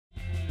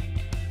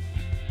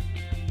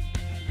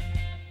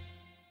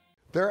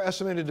There are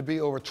estimated to be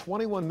over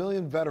 21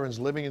 million veterans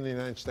living in the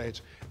United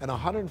States, and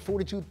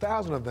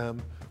 142,000 of them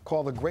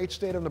call the great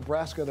state of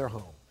Nebraska their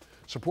home.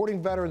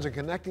 Supporting veterans and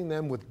connecting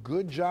them with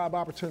good job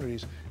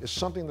opportunities is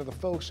something that the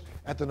folks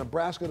at the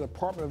Nebraska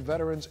Department of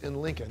Veterans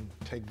in Lincoln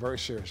take very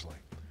seriously.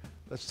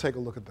 Let's take a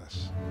look at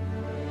this.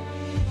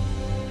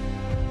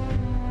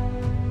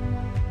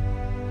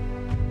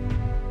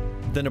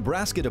 The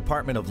Nebraska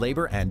Department of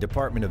Labor and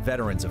Department of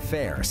Veterans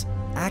Affairs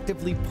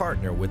actively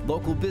partner with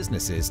local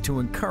businesses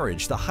to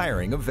encourage the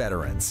hiring of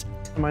veterans.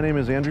 My name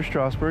is Andrew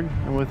Strasburg.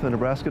 I'm with the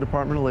Nebraska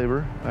Department of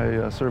Labor.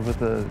 I serve with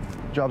the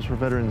Jobs for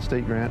Veterans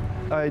State Grant.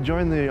 I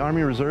joined the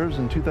Army Reserves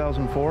in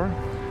 2004.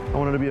 I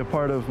wanted to be a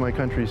part of my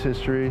country's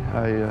history.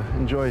 I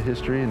enjoy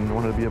history and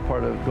wanted to be a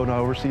part of going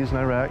overseas in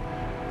Iraq.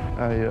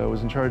 I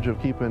was in charge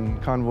of keeping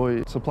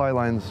convoy supply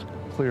lines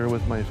clear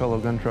with my fellow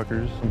gun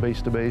truckers from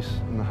base to base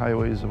in the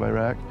highways of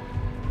Iraq.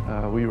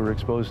 We were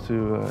exposed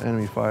to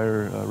enemy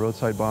fire,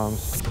 roadside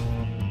bombs.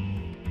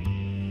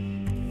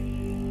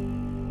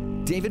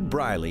 David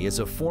Briley is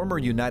a former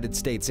United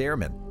States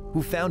Airman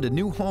who found a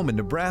new home in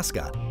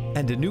Nebraska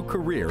and a new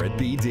career at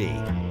BD.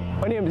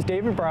 My name is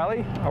David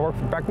Briley. I work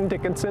for Beckman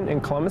Dickinson in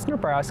Columbus,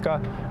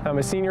 Nebraska. I'm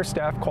a senior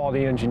staff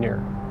quality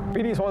engineer.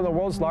 BD is one of the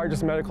world's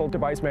largest medical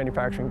device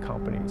manufacturing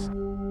companies.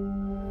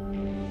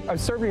 I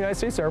served in the United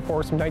States Air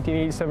Force from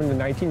 1987 to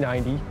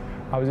 1990.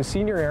 I was a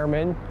senior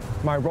airman.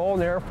 My role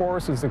in the Air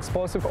Force was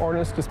explosive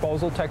ordnance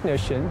disposal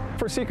technician.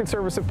 For Secret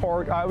Service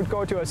support, I would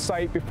go to a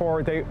site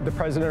before the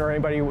president or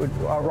anybody would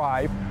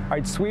arrive.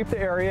 I'd sweep the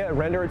area and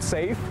render it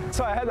safe.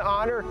 So I had the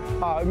honor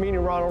of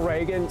meeting Ronald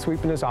Reagan,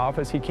 sweeping his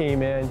office. He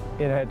came in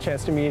and I had a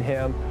chance to meet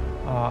him.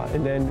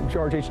 And then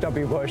George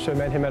H.W. Bush, I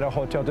met him at a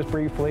hotel just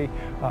briefly,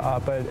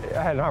 but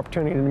I had an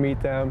opportunity to meet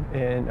them,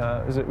 and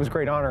it was a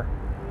great honor.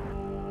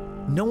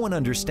 No one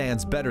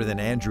understands better than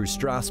Andrew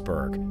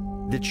Strasburg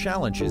the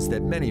challenges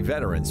that many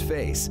veterans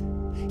face.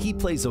 He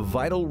plays a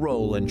vital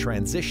role in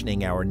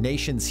transitioning our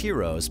nation's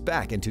heroes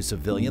back into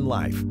civilian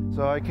life.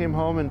 So I came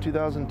home in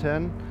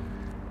 2010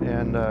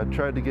 and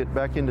tried to get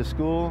back into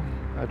school.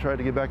 I tried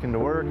to get back into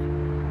work.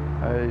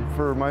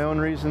 For my own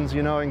reasons,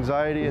 you know,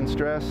 anxiety and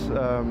stress,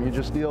 you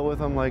just deal with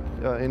them like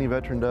any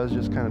veteran does,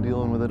 just kind of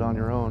dealing with it on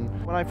your own.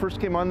 When I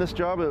first came on this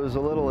job, it was a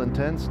little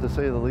intense, to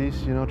say the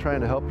least, you know, trying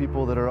to help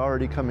people that are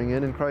already coming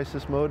in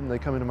crisis mode, and they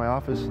come into my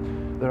office,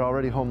 they're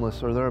already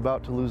homeless or they're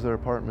about to lose their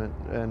apartment,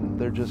 and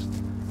they're just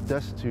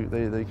destitute.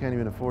 They can't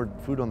even afford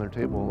food on their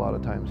table a lot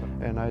of times.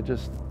 And I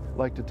just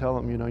like to tell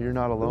them, you know, you're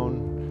not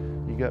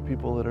alone. You got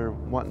people that are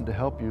wanting to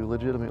help you,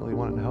 legitimately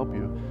wanting to help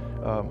you.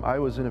 I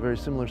was in a very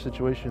similar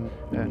situation,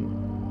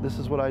 and this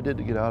is what I did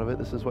to get out of it.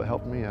 This is what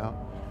helped me out.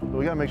 But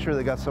we got to make sure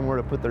they got somewhere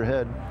to put their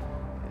head,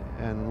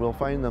 and we'll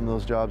find them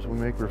those jobs. We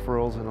make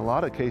referrals. In a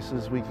lot of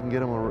cases, we can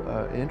get them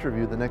an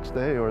interview the next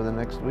day or the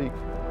next week.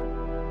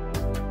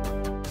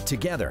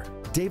 Together,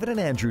 David and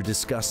Andrew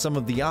discuss some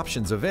of the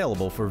options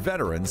available for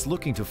veterans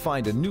looking to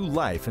find a new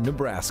life in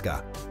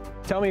Nebraska.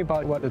 Tell me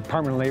about what the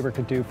Department of Labor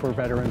could do for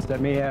veterans that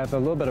may have a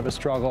little bit of a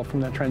struggle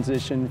from that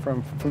transition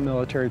from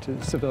military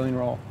to civilian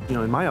role. You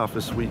know, in my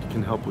office, we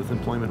can help with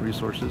employment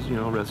resources, you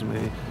know,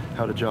 resume,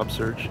 how to job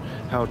search,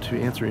 how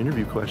to answer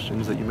interview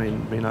questions that you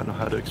may not know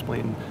how to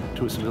explain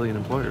to a civilian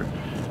employer.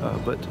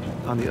 But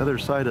on the other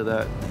side of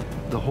that,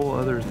 the whole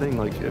other thing,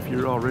 like if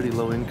you're already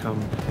low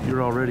income,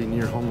 you're already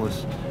near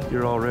homeless,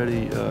 you're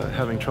already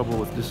having trouble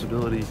with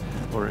disability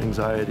or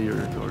anxiety or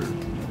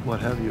what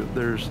have you,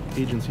 there's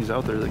agencies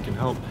out there that can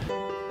help.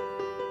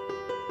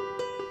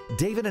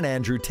 David and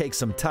Andrew take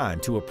some time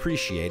to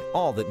appreciate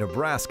all that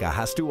Nebraska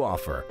has to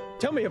offer.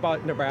 Tell me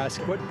about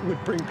Nebraska. What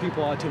would bring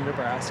people out to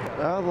Nebraska?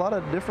 A lot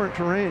of different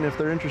terrain if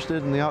they're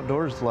interested in the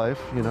outdoors life.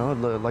 You know,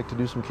 I'd like to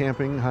do some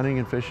camping, hunting,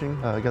 and fishing.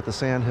 Got the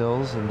sand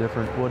hills and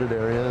different wooded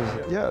areas.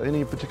 Yeah,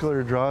 any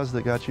particular draws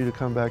that got you to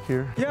come back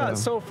here? Yeah,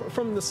 so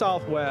from the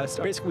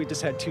Southwest, basically we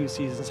just had 2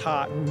 seasons,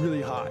 hot and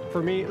really hot.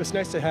 For me, it was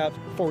nice to have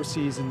 4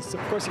 seasons. Of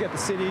course, you got the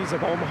cities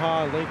of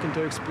Omaha, Lincoln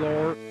to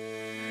explore.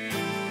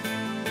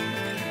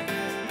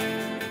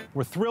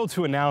 We're thrilled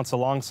to announce,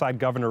 alongside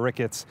Governor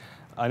Ricketts,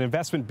 an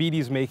investment BD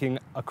is making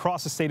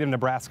across the state of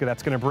Nebraska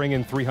that's going to bring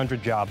in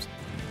 300 jobs.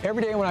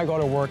 Every day when I go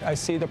to work, I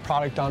see the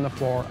product on the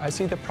floor. I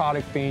see the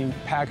product being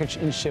packaged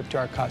and shipped to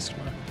our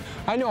customer.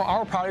 I know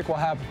our product will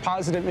have a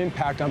positive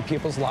impact on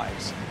people's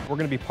lives. We're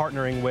going to be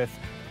partnering with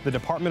the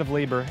Department of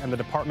Labor and the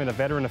Department of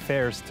Veteran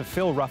Affairs to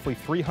fill roughly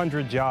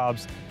 300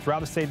 jobs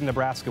throughout the state of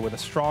Nebraska with a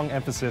strong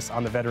emphasis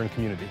on the veteran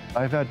community.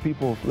 I've had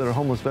people that are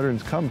homeless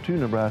veterans come to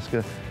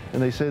Nebraska,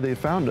 and they say they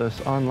found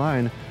us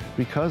online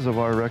because of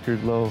our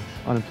record low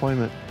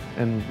unemployment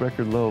and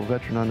record low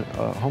veteran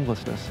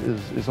homelessness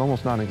is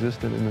almost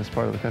non-existent in this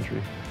part of the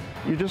country.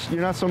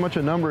 You're not so much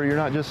a number, you're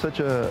not just such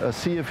a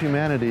sea of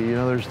humanity, you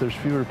know, there's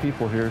fewer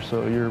people here,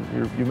 so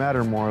you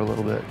matter more a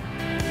little bit.